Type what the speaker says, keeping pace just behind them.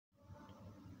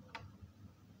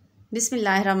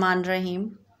Bismillahirrahmanirrahim.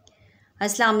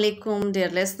 Assalamu alaikum, dear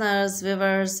listeners,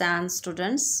 viewers, and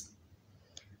students.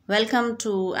 Welcome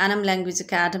to Anam Language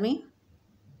Academy.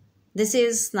 This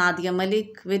is Nadia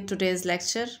Malik with today's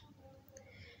lecture.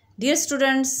 Dear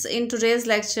students, in today's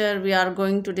lecture, we are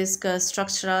going to discuss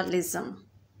structuralism.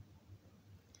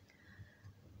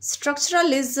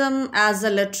 Structuralism as a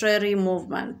literary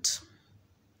movement.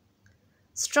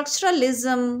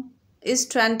 Structuralism is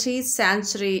 20th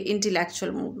century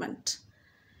intellectual movement.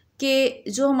 कि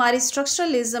जो हमारी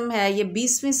structuralism है ये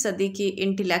 20वीं सदी की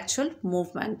intellectual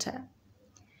movement है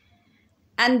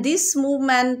and this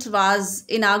movement was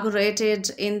inaugurated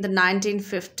in the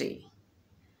 1950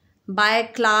 bye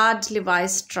Claude Levi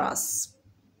Strauss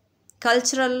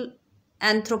cultural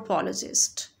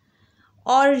anthropologist.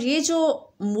 और ये जो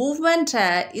मूवमेंट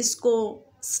है इसको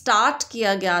स्टार्ट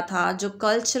किया गया था जो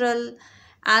cultural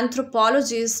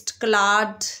anthropologist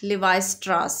Claude Levi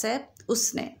Strauss है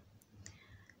उसने।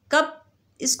 कब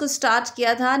इसको स्टार्ट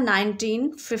किया था?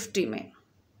 1950 में।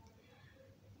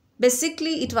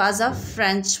 Basically it was a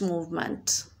French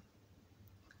movement.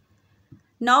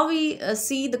 Now we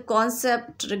see the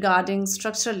concept regarding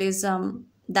structuralism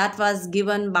that was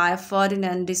given by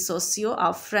Ferdinand De Saussure,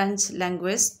 a French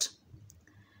linguist.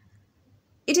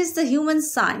 It is the human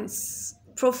science,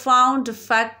 profound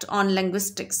effect on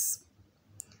linguistics,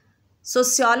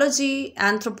 sociology,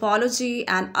 anthropology,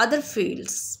 and other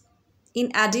fields, in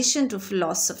addition to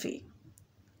philosophy.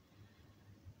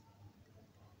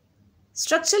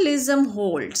 Structuralism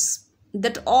holds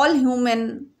that all human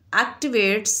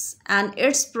activities and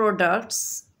its products,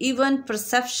 even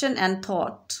perception and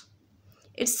thought,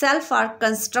 itself are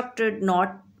constructed,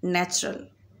 not natural.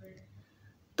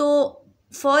 तो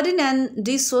Ferdinand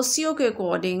de socio के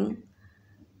according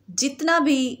जितना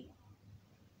भी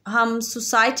हम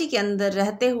society के अंदर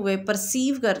रहते हुए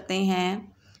perceive करते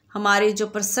हैं, हमारे जो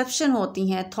परसेप्शन होती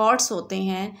हैं, थॉट्स होते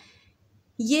हैं,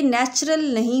 ये नेचुरल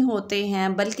नहीं होते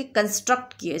हैं बल्कि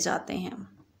कंस्ट्रक्ट किए जाते हैं।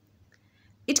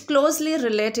 It closely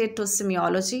related to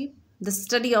सेमियोलॉजी, the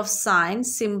study of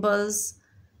science, symbols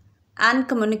and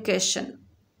communication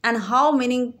and how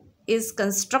meaning is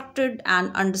constructed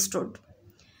and understood.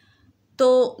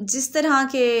 तो जिस तरह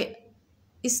के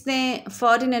इसने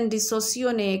फर्डिनेंड डी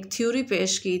सोसियो ने एक थ्योरी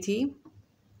पेश की थी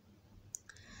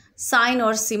साइन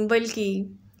और सिंबल की,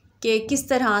 कि किस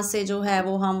तरह से जो है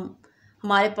वो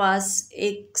हमारे पास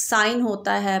एक साइन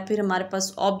होता है, फिर हमारे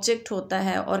पास ऑब्जेक्ट होता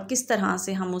है और किस तरह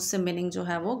से हम उससे मीनिंग जो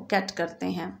है वो गेट करते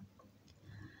हैं।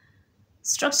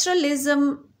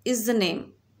 Structuralism is the name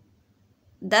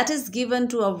that is given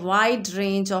to a wide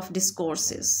range of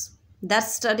discourses that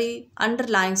study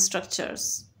underlying structures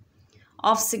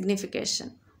of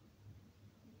signification.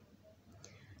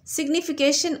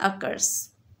 Signification occurs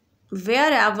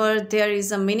wherever there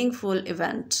is a meaningful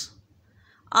event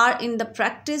or in the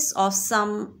practice of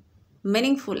some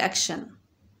meaningful action.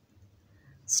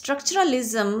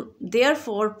 Structuralism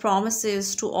therefore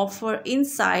promises to offer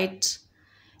insight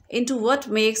into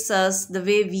what makes us the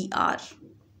way we are.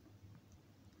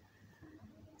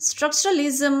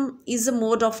 Structuralism is a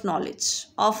mode of knowledge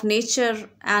of nature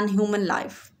and human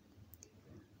life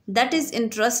that is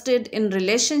interested in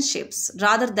relationships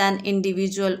rather than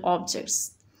individual objects.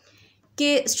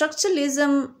 कि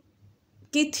structuralism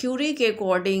की theory के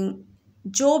according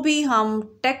जो भी हम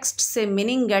text से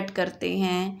meaning gate करते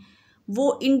हैं वो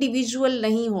इंडिविजुअल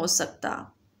नहीं हो सकता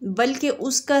बल्कि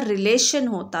उसका रिलेशन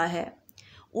होता है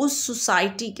उस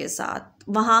सोसाइटी के साथ,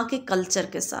 वहाँ के कल्चर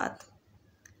के साथ।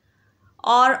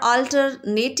 Or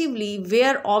alternatively,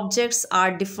 where objects are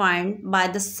defined by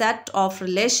the set of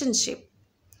relationship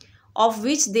of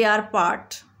which they are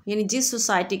part, यानी जिस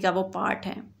सोसाइटी का वो पार्ट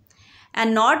है,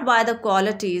 and not by the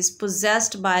qualities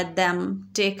possessed by them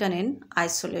taken in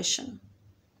isolation.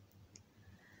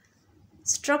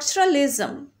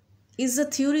 Structuralism is a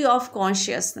theory of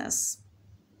consciousness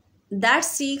that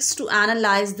seeks to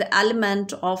analyze the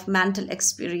element of mental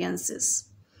experiences.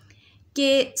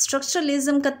 कि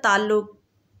structuralism का ताल्लुक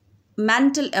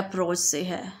mental approach से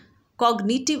है,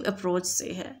 cognitive approach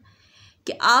से है,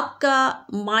 कि आपका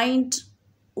mind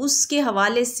उसके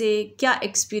हवाले से क्या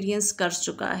एक्सपीरियंस कर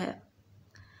चुका है,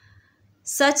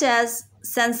 such as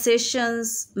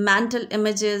sensations, mental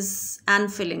images and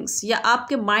feelings, या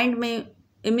आपके माइंड में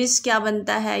इमेज क्या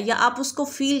बनता है या आप उसको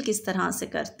फील किस तरह से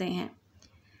करते हैं,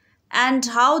 and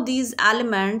how these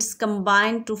elements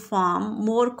combine to form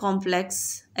more complex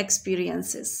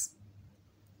experiences.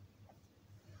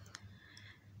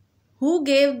 Who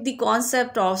gave the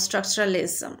concept of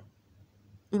structuralism?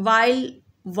 While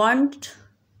Wundt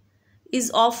is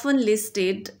often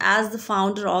listed as the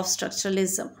founder of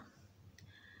structuralism,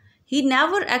 he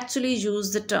never actually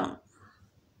used the term.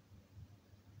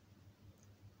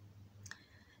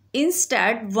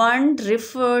 Instead, one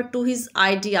referred to his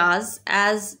ideas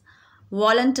as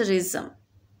voluntarism.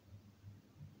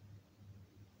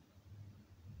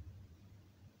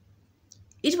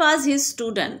 It was his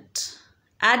student,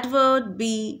 Edward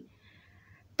B.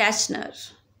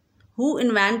 Tachner, who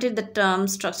invented the term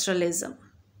structuralism.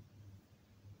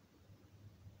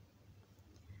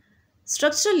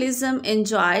 Structuralism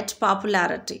enjoyed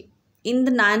popularity in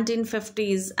the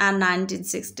 1950s and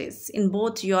 1960s in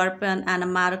both European and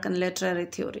American literary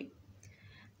theory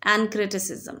and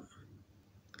criticism.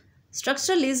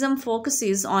 Structuralism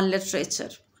focuses on literature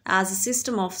as a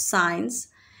system of science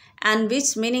and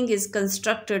which meaning is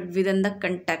constructed within the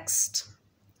context.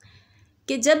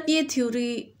 कि जब ये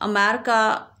theory America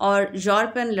और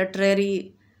European literary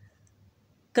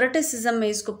criticism में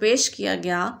इसको पेश किया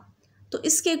गया तो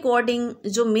इसके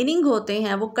अकॉर्डिंग जो मीनिंग होते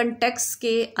हैं वो कंटेक्स्ट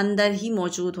के अंदर ही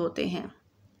मौजूद होते हैं.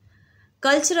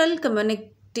 Cultural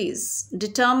communities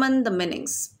determine the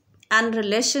meanings and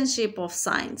relationship of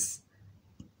science.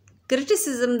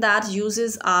 Criticism that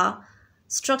uses a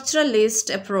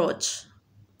structuralist approach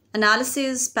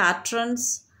analyzes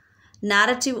patterns,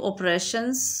 narrative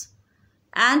operations,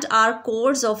 and are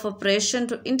codes of operation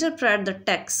to interpret the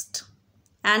text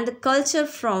and the culture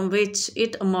from which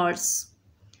it emerges,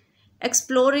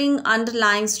 exploring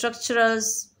underlying structures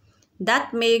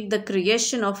that make the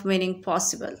creation of meaning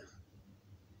possible.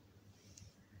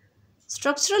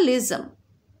 Structuralism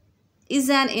is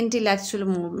an intellectual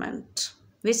movement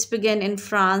which began in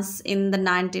France in the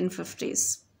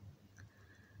 1950s.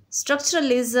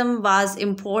 Structuralism was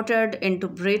imported into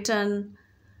Britain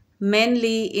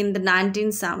mainly in the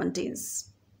 1970s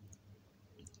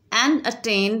and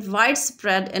attained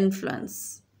widespread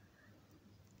influence.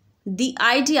 The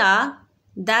idea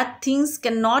that things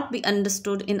cannot be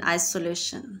understood in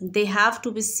isolation, they have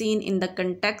to be seen in the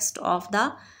context of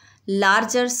the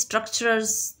larger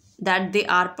structures that they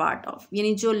are part of.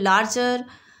 यानी जो larger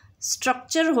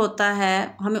structure होता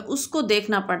है हमें उसको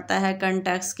देखना पड़ता है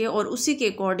context के और उसी के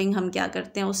अकॉर्डिंग हम क्या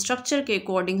करते हैं उस स्ट्रक्चर के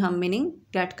अकॉर्डिंग हम मीनिंग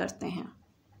गेट करते हैं.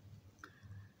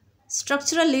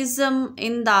 Structuralism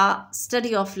in the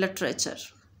study of literature.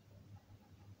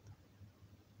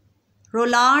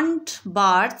 Roland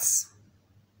बार्थ्स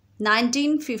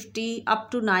 1950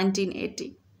 up to 1980,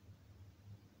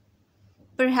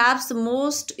 perhaps the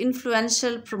most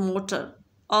influential promoter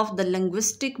of the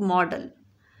linguistic model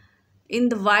in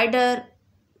the wider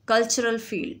cultural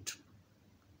field.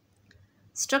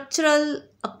 Structural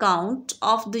account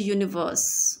of the universe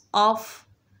of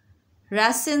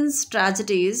Racine's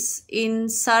tragedies in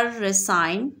Sir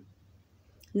Racine,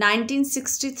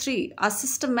 1963, a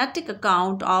systematic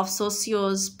account of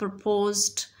Saussure's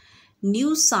proposed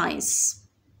new science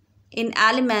in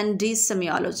Element de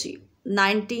Semiology,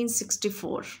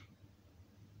 1964.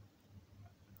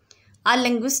 A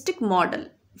linguistic model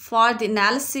for the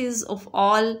analysis of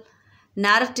all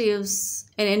narratives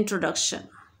in introduction.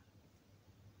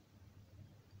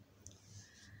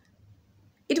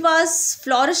 It was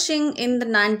flourishing in the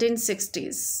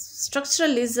 1960s.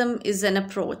 Structuralism is an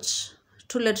approach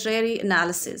to literary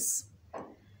analysis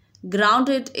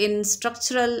grounded in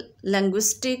structural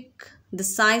linguistic, the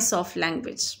science of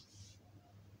language.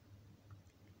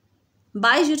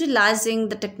 By utilizing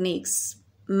the techniques,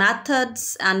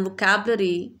 methods, and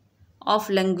vocabulary of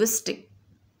linguistics,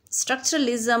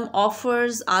 structuralism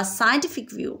offers a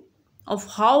scientific view of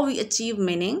how we achieve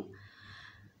meaning,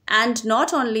 and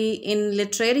not only in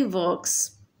literary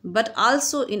works but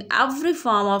also in every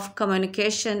form of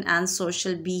communication and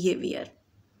social behavior.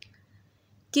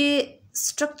 कि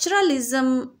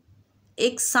structuralism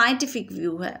एक scientific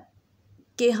view है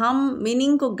कि हम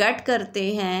meaning को gate करते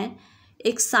हैं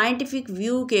एक scientific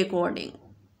view के अकॉर्डिंग.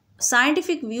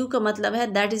 साइंटिफिक व्यू का मतलब है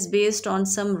that is based on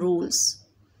some rules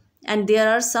and there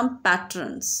are some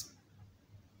patterns.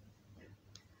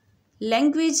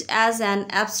 Language as an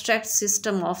abstract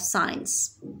system of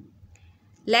science.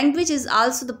 Language is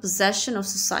also the possession of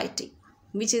society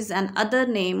which is an other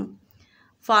name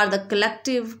for the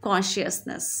collective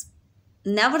consciousness,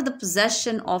 never the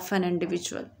possession of an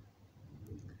individual.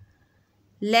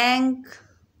 Langue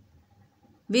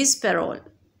vis parole.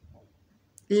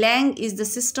 Langue is the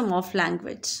system of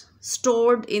language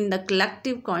stored in the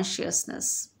collective consciousness.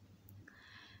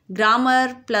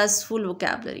 Grammar plus full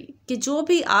vocabulary कि जो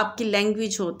भी आपकी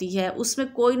language होती है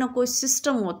उसमें कोई ना कोई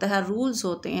सिस्टम होता है, रूल्स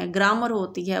होते हैं, ग्रामर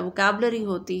होती है, वोकेबलरी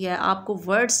होती है, आपको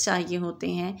वर्ड्स चाहिए होते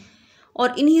हैं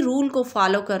और इन्हीं रूल को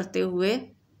फॉलो करते हुए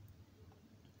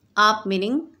आप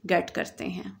मीनिंग गेट करते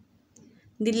हैं.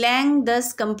 द लैंग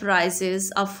दस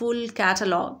comprises a full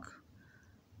catalogue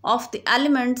of the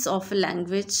elements of a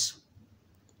language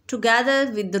together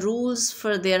with the rules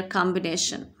for their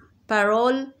combination.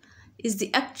 Parole is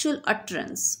the actual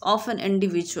utterance of an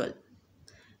individual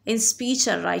in speech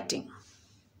or writing.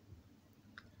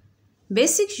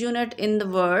 Basic unit in the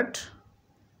word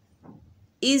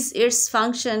is its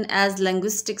function as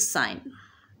linguistic sign.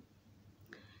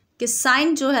 कि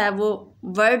sign जो है वो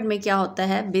word में क्या होता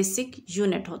है, basic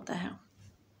unit होता है.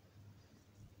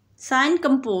 Sign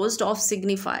composed of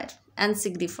signifier and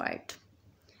signified.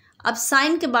 अब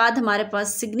साइन के बाद हमारे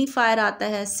पास सिग्निफायर आता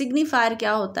है. सिग्निफायर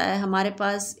क्या होता है, हमारे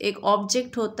पास एक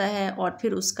ऑब्जेक्ट होता है और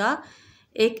फिर उसका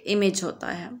एक इमेज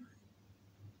होता है.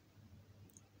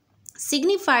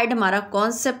 सिग्निफाइड हमारा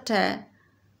कॉन्सेप्ट है,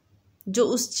 जो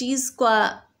उस चीज़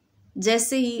का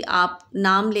जैसे ही आप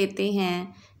नाम लेते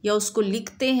हैं या उसको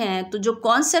लिखते हैं तो जो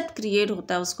कॉन्सेप्ट क्रिएट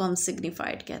होता है उसको हम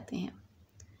सिग्निफाइड कहते हैं.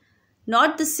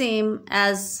 Not the same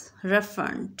as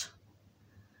referent.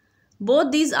 Both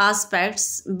these aspects,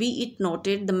 be it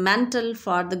noted, the mental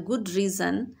for the good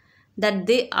reason that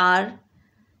they are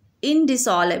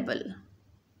indissoluble.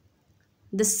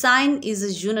 The sign is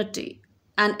a unity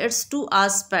and its two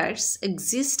aspects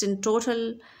exist in total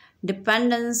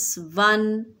dependence one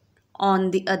on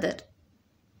the other.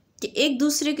 कि एक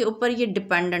दूसरे के ऊपर ये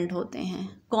dependent होते हैं.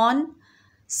 कौन?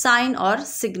 Sign और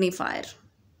signifier.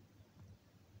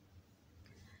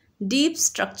 Deep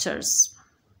structures.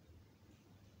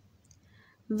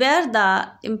 Where the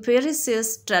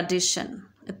empiricist tradition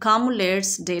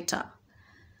accumulates data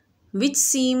which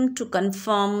seem to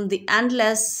confirm the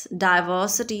endless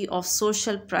diversity of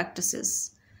social practices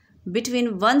between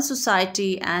one society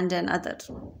and another.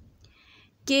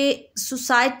 कि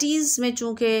societies में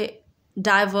चूँकि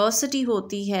diversity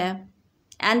होती है,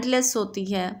 endless होती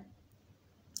है,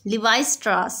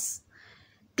 Levi-Strauss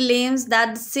claims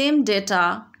that the same data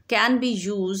can be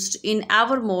used in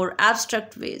ever more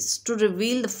abstract ways to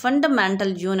reveal the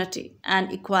fundamental unity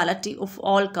and equality of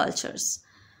all cultures.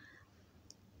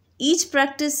 Each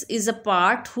practice is a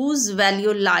part whose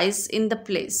value lies in the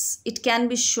place it can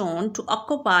be shown to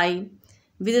occupy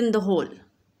within the whole,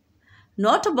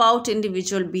 not about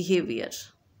individual behavior.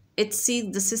 It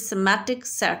seeks the systematic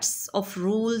sets of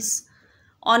rules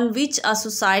on which a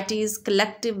society's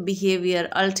collective behavior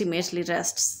ultimately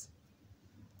rests.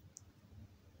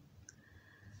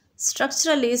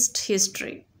 Structuralist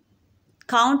history.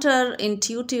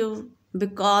 Counterintuitive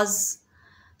because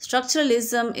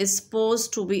structuralism is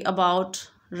supposed to be about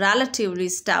relatively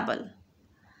stable,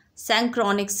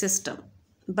 synchronic system,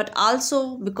 but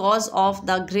also because of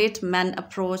the great man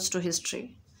approach to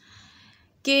history.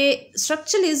 कि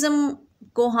structuralism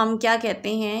को हम क्या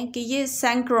कहते हैं कि ये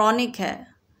synchronic है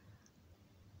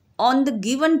on the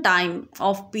given time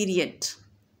of period,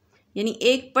 यानी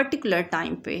एक particular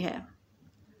time पे है.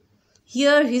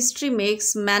 Here history makes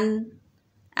men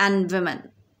and women,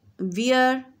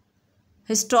 where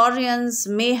historians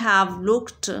may have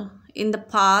looked in the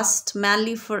past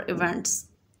mainly for events.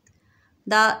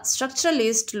 The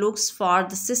structuralist looks for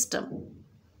the system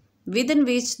within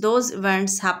which those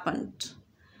events happened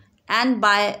and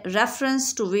by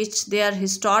reference to which their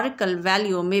historical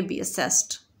value may be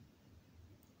assessed.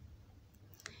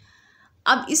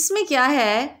 अब इसमें क्या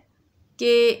है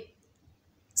कि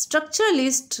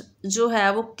structuralist जो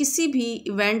है वो किसी भी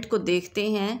इवेंट को देखते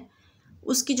हैं,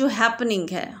 उसकी जो हैपनिंग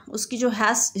है, उसकी जो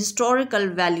हिस्टोरिकल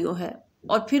वैल्यू है,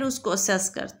 और फिर उसको असेस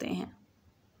करते हैं.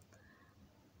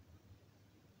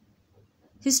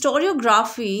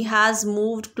 Historiography has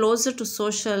moved closer to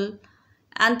social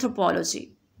anthropology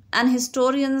and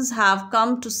historians have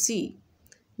come to see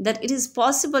that it is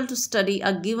possible to study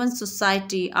a given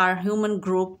society or human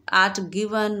group at a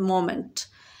given moment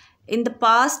in the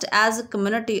past as a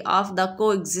community of the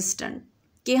coexistent.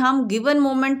 कि हम given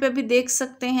moment पे भी देख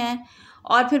सकते हैं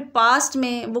और फिर past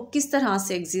में वो किस तरह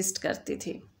से एग्जिस्ट करती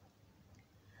थी.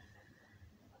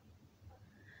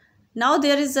 Now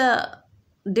there is a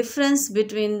difference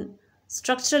between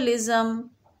structuralism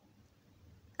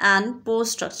and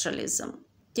post structuralism.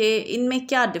 कि इनमें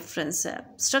क्या डिफरेंस है.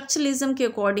 स्ट्रक्चरलिज्म के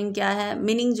अकॉर्डिंग क्या है,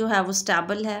 मीनिंग जो है वो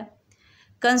स्टेबल है,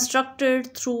 कंस्ट्रक्टेड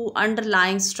थ्रू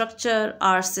अंडरलाइंग स्ट्रक्चर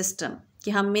और सिस्टम.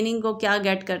 कि हम मीनिंग को क्या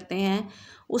गेट करते हैं,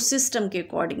 उस सिस्टम के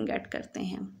अकॉर्डिंग गेट करते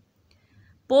हैं.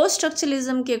 पोस्ट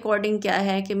स्ट्रक्चरलिज्म के अकॉर्डिंग क्या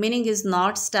है कि meaning is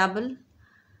not stable,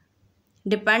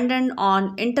 dependent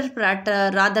on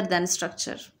interpreter rather than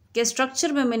structure. कि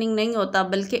स्ट्रक्चर में मीनिंग नहीं होता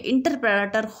बल्कि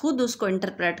इंटरप्रेटर खुद उसको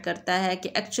इंटरप्रेट करता है कि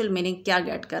एक्चुअल मीनिंग क्या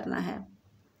गेट करना है.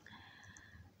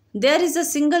 There is a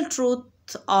single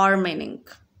truth और मीनिंग.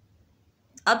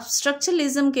 अब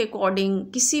स्ट्रक्चरलिज्म के अकॉर्डिंग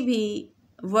किसी भी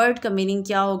वर्ड का मीनिंग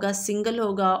क्या होगा, सिंगल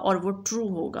होगा और वो ट्रू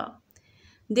होगा.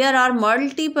 There are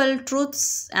multiple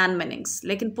truths and meanings.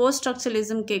 लेकिन पोस्ट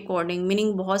स्ट्रक्चरलिज्म के अकॉर्डिंग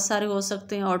मीनिंग बहुत सारे हो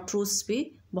सकते हैं और ट्रूथ्स भी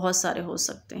बहुत सारे हो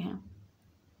सकते हैं।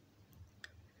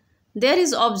 There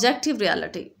is objective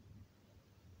reality,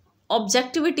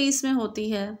 objectivity इसमें होती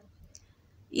है।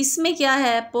 इसमें क्या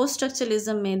है, पोस्ट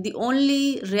स्ट्रक्चरलिज्म में the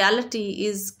only reality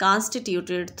is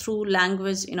constituted through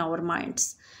language in our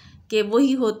minds, कि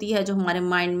वही होती है जो हमारे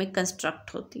माइंड में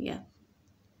कंस्ट्रक्ट होती है।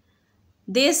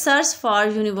 दे search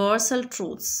for universal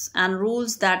truths and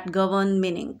rules that govern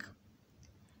meaning.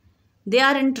 They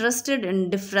are interested in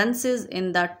differences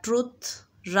in the truth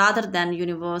rather than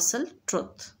universal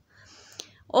truth.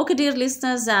 Okay, dear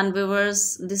listeners and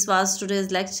viewers, this was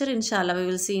today's lecture. Inshallah, we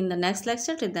will see in the next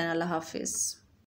lecture. Till then, Allah Hafiz.